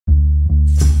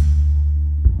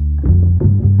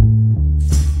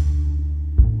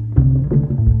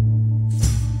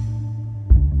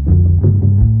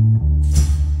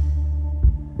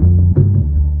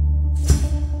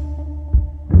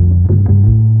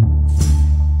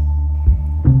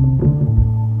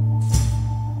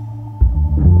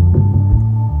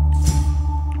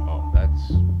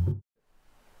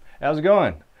How's it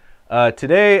going?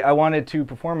 Today I wanted to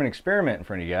perform an experiment in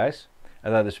front of you guys. I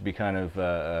thought this would be kind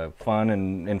of fun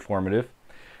and informative.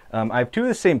 I have two of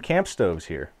the same camp stoves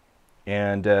here,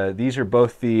 and these are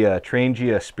both the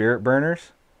Trangia Spirit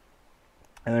Burners,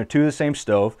 and they're two of the same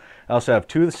stove. I also have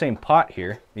two of the same pot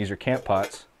here. These are camp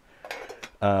pots,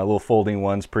 little folding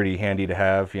ones, pretty handy to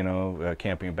have, you know,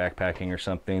 camping and backpacking or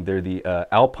something. They're the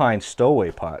Alpine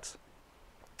Stowaway pots.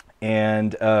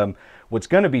 And what's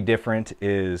going to be different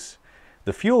is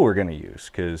the fuel we're going to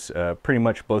use, because pretty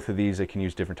much both of these, they can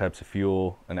use different types of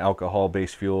fuel. An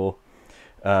alcohol-based fuel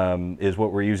is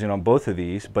what we're using on both of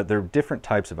these, but they're different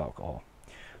types of alcohol.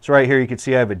 So right here you can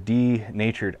see I have a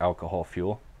denatured alcohol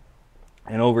fuel,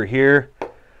 and over here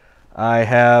I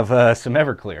have some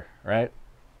Everclear, right?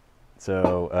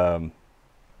 So and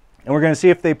we're going to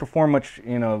see if they perform much,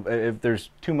 you know, if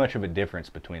there's too much of a difference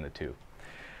between the two.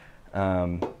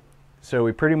 So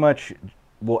we pretty much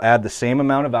will add the same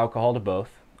amount of alcohol to both.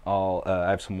 I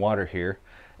have some water here,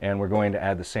 and we're going to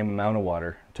add the same amount of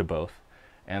water to both.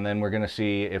 And then we're going to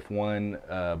see if one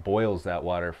boils that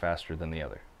water faster than the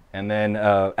other. And then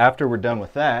after we're done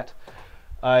with that,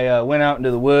 I went out into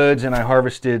the woods and I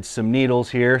harvested some needles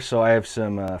here. So I have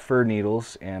some fir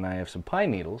needles and I have some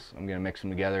pine needles. I'm going to mix them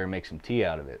together and make some tea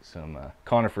out of it, some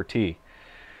Conifer tea.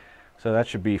 So that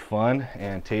should be fun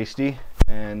and tasty,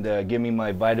 and give me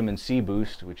my vitamin C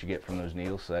boost, which you get from those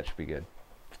needles, so that should be good.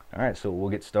 All right, so we'll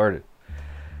get started.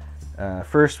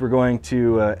 First, we're going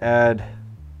to add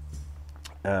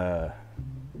the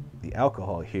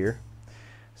alcohol here.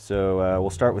 So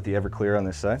we'll start with the Everclear on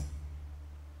this side.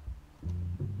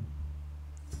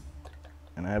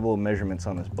 And I have little measurements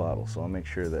on this bottle, so I'll make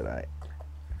sure that I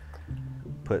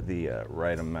put the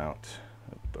right amount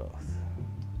of both.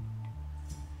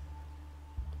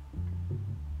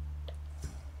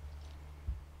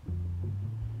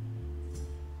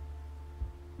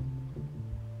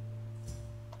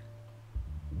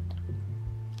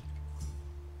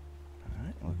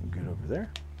 Looking good over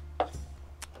there.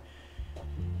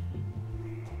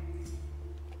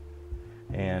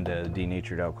 And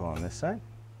denatured alcohol on this side.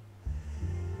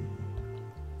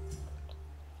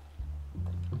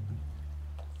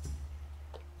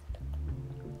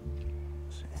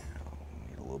 Let's see, we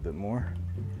need a little bit more.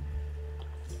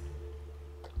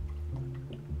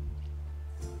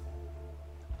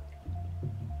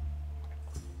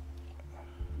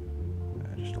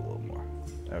 Just a little more.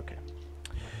 Okay.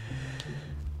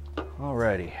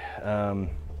 Alrighty,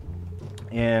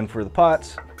 and for the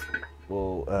pots,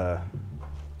 we'll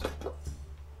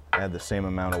add the same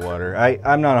amount of water.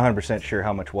 I'm not 100% sure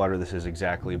how much water this is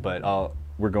exactly, but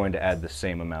we're going to add the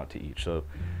same amount to each, so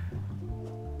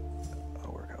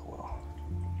it'll work out well.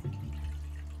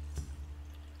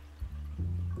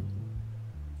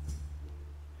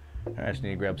 I just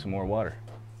need to grab some more water.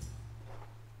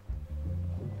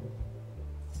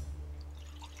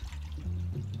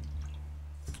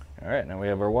 All right, now we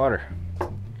have our water.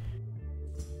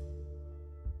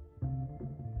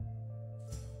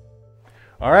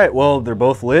 All right, well, they're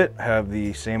both lit, have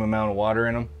the same amount of water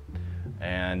in them,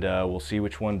 and we'll see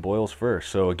which one boils first.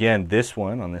 So again, this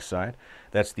one on this side,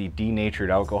 that's the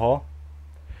denatured alcohol.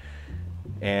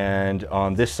 And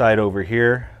on this side over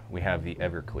here, we have the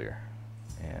Everclear.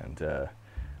 And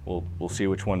we'll see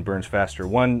which one burns faster.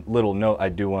 One little note I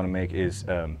do want to make is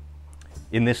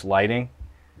in this lighting,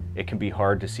 it can be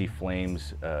hard to see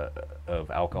flames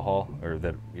of alcohol, or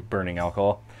that burning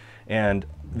alcohol. And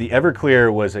the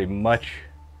Everclear was a much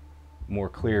more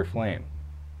clear flame.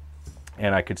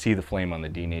 And I could see the flame on the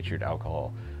denatured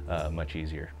alcohol much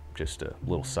easier. Just a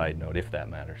little side note, if that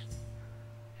matters.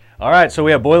 All right, so we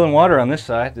have boiling water on this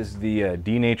side. This is the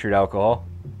denatured alcohol.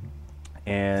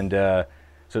 And so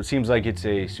it seems like it's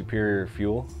a superior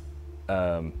fuel.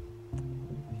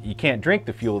 You can't drink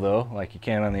the fuel though, like you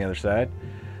can on the other side.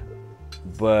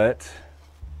 But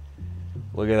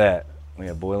look at that, we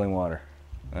have boiling water.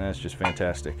 That's just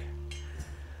fantastic.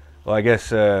 Well, I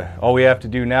guess all we have to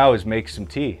do now is make some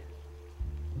tea.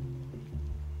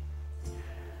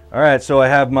 All right, so I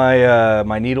have my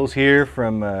my needles here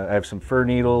from, I have some fir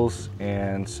needles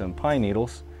and some pine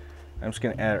needles. I'm just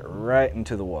gonna add it right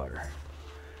into the water.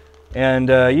 And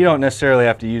you don't necessarily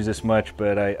have to use this much,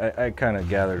 but I kind of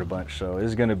gathered a bunch, so this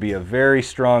is gonna be a very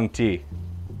strong tea.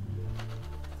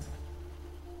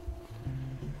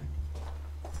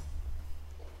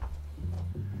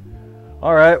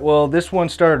 All right, well, this one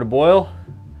started to boil.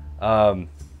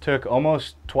 Took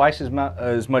almost twice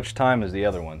as much time as the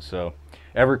other one, so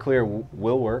Everclear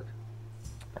will work.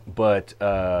 But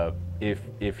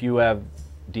if you have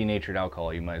denatured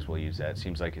alcohol, you might as well use that. It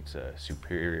seems like it's a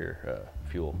superior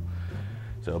fuel.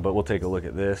 So, but we'll take a look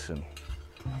at this and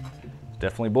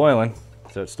definitely boiling,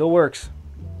 so it still works.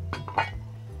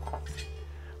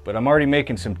 But I'm already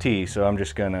making some tea, so I'm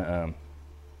just gonna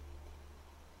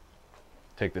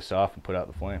take this off and put out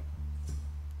the flame.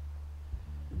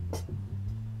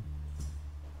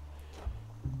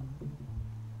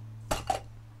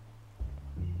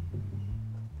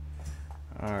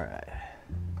 All right.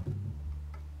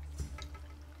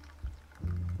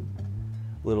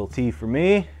 Little tea for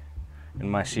me in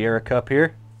my Sierra cup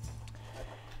here.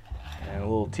 And a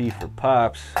little tea for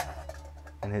Pops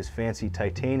in his fancy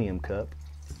titanium cup.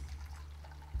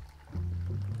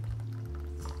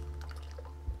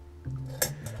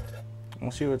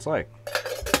 We'll see what it's like.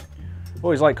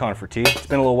 Always like Conifer tea. It's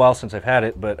been a little while since I've had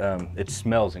it, but it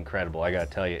smells incredible. I gotta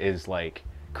tell you, it is like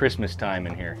Christmas time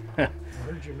in here. I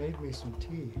heard you made me some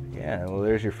tea. Yeah, well,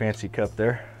 there's your fancy cup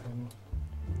there.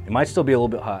 It might still be a little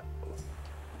bit hot.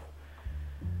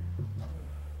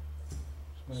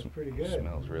 Smells pretty good.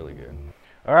 Smells really good.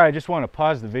 All right, I just want to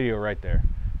pause the video right there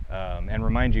and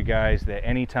remind you guys that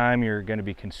anytime you're going to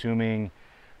be consuming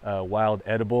wild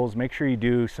edibles, make sure you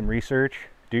do some research,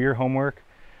 do your homework,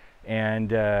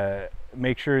 and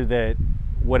make sure that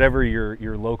whatever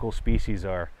your local species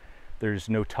are, there's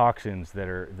no toxins that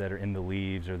are in the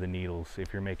leaves or the needles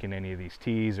if you're making any of these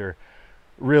teas, or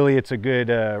really it's a good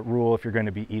rule if you're going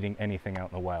to be eating anything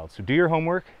out in the wild. So do your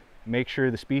homework, make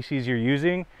sure the species you're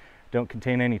using don't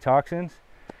contain any toxins,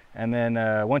 and then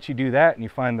once you do that and you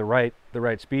find the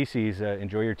right species,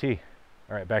 enjoy your tea.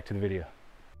 All right, back to the video.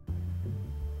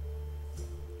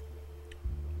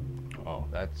 Oh,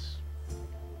 that's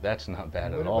not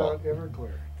bad at all. What about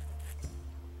Everclear?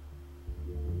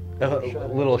 A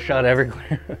little shot of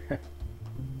Everclear.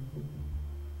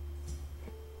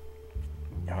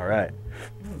 All right.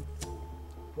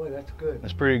 Boy, that's good.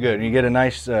 That's pretty good. And you get a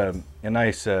nice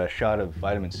shot of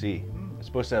vitamin C. It's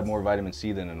supposed to have more vitamin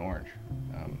C than an orange.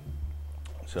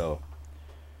 So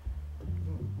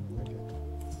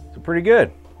pretty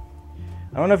good.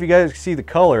 I don't know if you guys can see the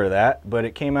color of that, but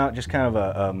it came out just kind of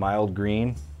a mild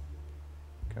green,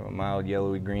 kind of a mild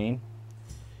yellowy green.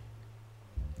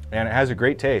 And it has a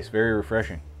great taste, very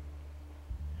refreshing.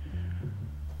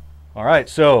 All right,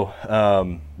 so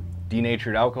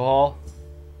denatured alcohol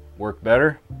worked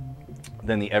better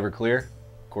than the Everclear.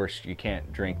 Of course, you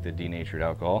can't drink the denatured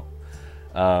alcohol.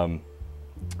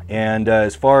 And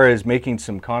as far as making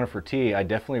some conifer tea, I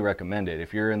definitely recommend it.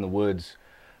 If you're in the woods,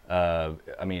 I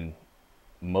mean,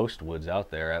 most woods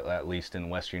out there, at least in the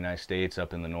western United States,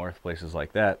 up in the north, places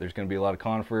like that, there's going to be a lot of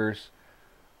conifers,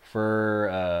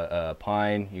 fir,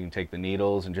 pine. You can take the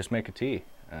needles and just make a tea.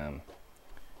 And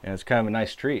it's kind of a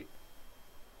nice treat.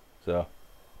 So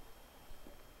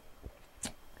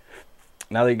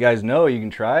now that you guys know, you can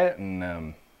try it,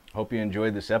 and hope you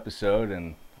enjoyed this episode,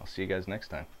 and I'll see you guys next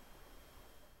time.